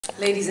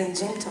Ladies and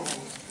gentlemen,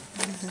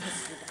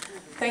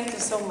 thank you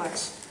so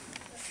much.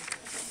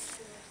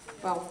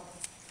 Well,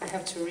 I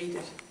have to read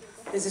it.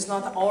 This is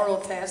not an oral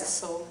test,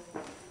 so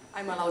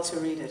I'm allowed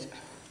to read it.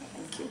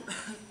 Thank you.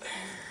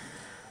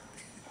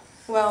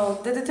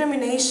 Well, the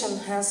determination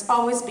has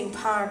always been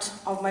part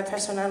of my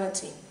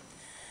personality.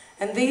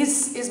 And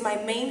this is my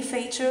main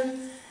feature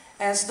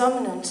as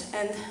dominant,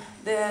 and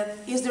that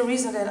is the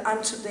reason that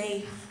I'm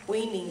today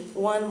winning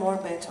one more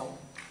battle.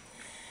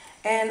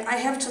 And I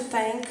have to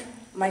thank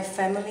my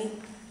family,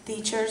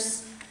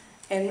 teachers,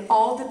 and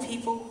all the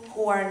people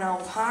who are now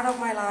part of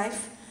my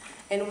life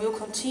and will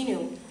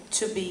continue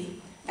to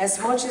be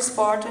as much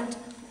important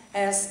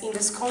as in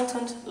this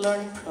constant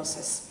learning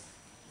process.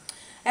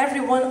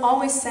 Everyone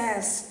always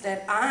says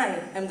that I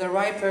am the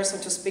right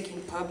person to speak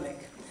in public,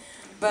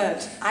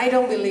 but I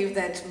don't believe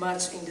that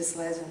much in this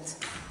legend.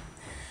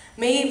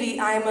 Maybe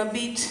I'm a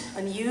bit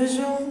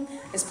unusual,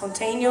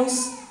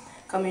 spontaneous,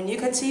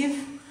 communicative,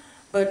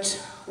 but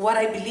what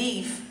I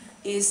believe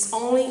is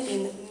only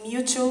in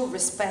mutual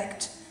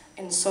respect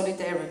and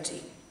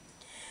solidarity.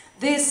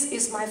 This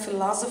is my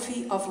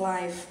philosophy of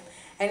life,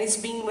 and it's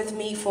been with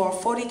me for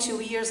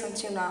 42 years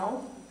until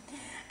now,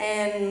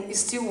 and it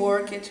still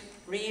works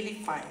really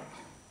fine.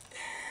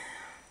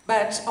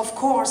 But of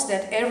course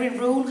that every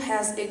rule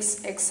has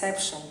its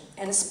exception,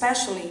 and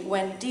especially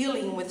when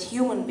dealing with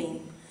human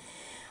beings,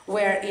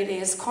 where it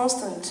is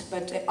constant,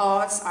 but the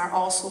odds are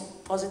also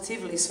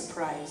positively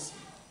surprised.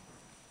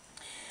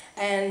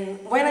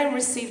 And when I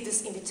received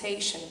this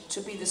invitation to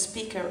be the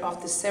speaker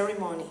of the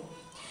ceremony,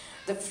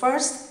 the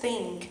first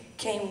thing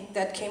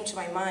that came to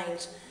my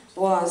mind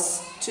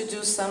was to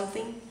do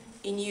something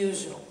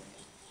unusual.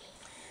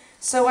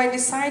 So I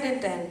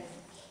decided then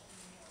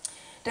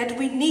that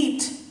we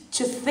need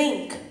to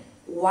think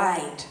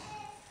wide,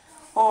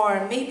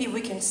 or maybe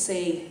we can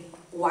say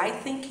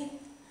wide thinking.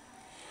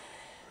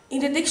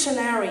 In the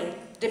dictionary,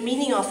 the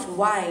meaning of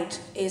wide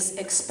is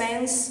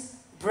expanse,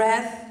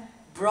 breadth,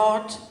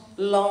 broad,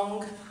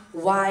 long,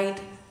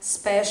 wide,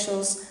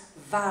 spacious,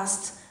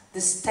 vast,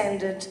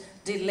 distended,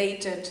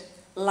 dilated,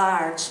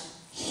 large,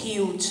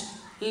 huge,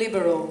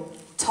 liberal,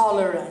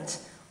 tolerant,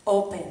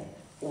 open,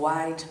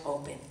 wide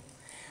open.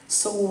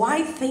 So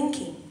wide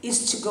thinking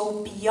is to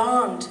go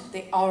beyond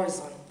the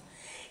horizon.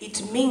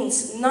 It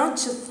means not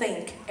to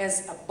think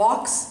as a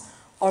box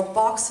or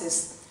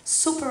boxes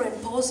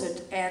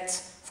superimposed at,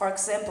 for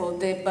example,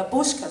 the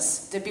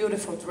babushkas, the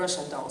beautiful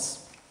Russian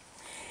dolls.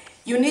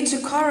 You need to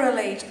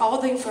correlate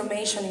all the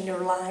information in your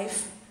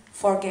life,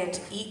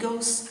 forget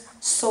egos,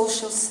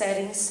 social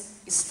settings,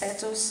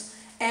 status,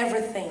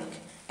 everything,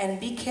 and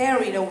be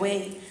carried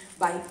away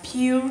by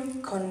pure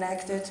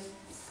connected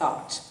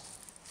thought.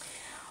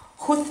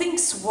 Who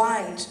thinks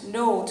wide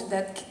knows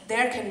that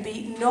there can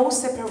be no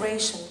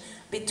separation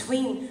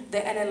between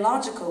the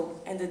analogical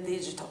and the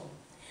digital.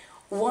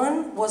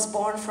 One was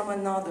born from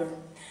another,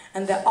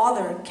 and the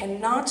other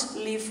cannot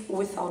live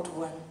without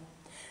one.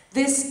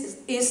 This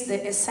is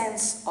the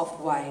essence of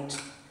wide,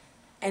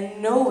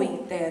 and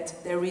knowing that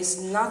there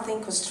is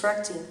nothing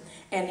constructing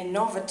and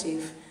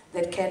innovative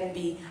that can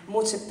be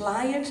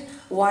multiplied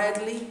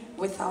widely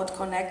without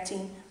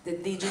connecting the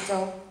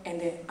digital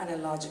and the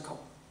analogical.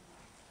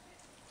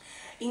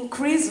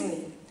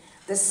 Increasingly,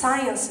 the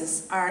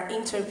sciences are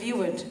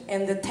interviewed,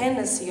 and the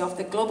tendency of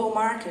the global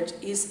market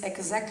is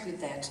exactly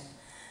that.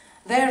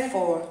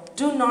 Therefore,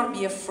 do not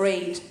be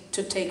afraid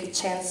to take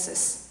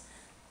chances,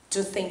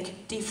 to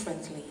think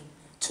differently,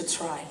 to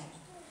try.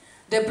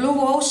 The blue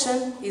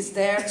ocean is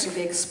there to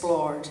be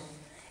explored,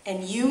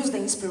 and use the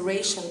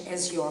inspiration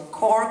as your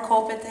core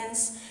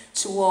competence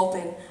to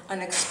open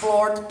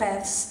unexplored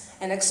paths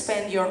and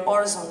expand your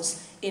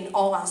horizons in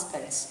all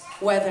aspects,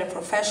 whether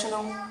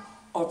professional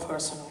or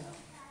personal.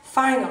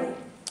 Finally,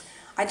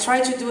 I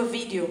tried to do a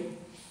video.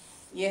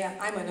 Yeah,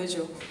 I'm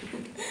unusual.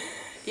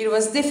 It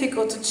was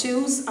difficult to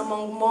choose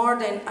among more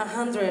than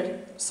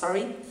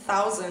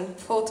 1,000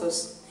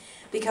 photos,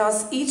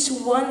 because each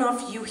one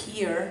of you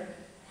here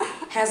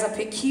has a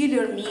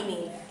peculiar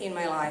meaning in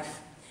my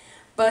life.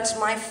 But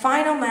my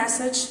final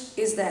message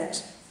is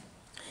that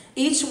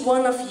each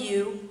one of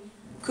you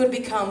could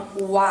become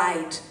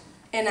wide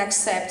and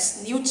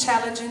accept new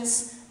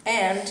challenges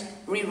and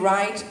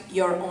rewrite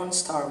your own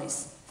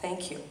stories.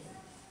 Thank you.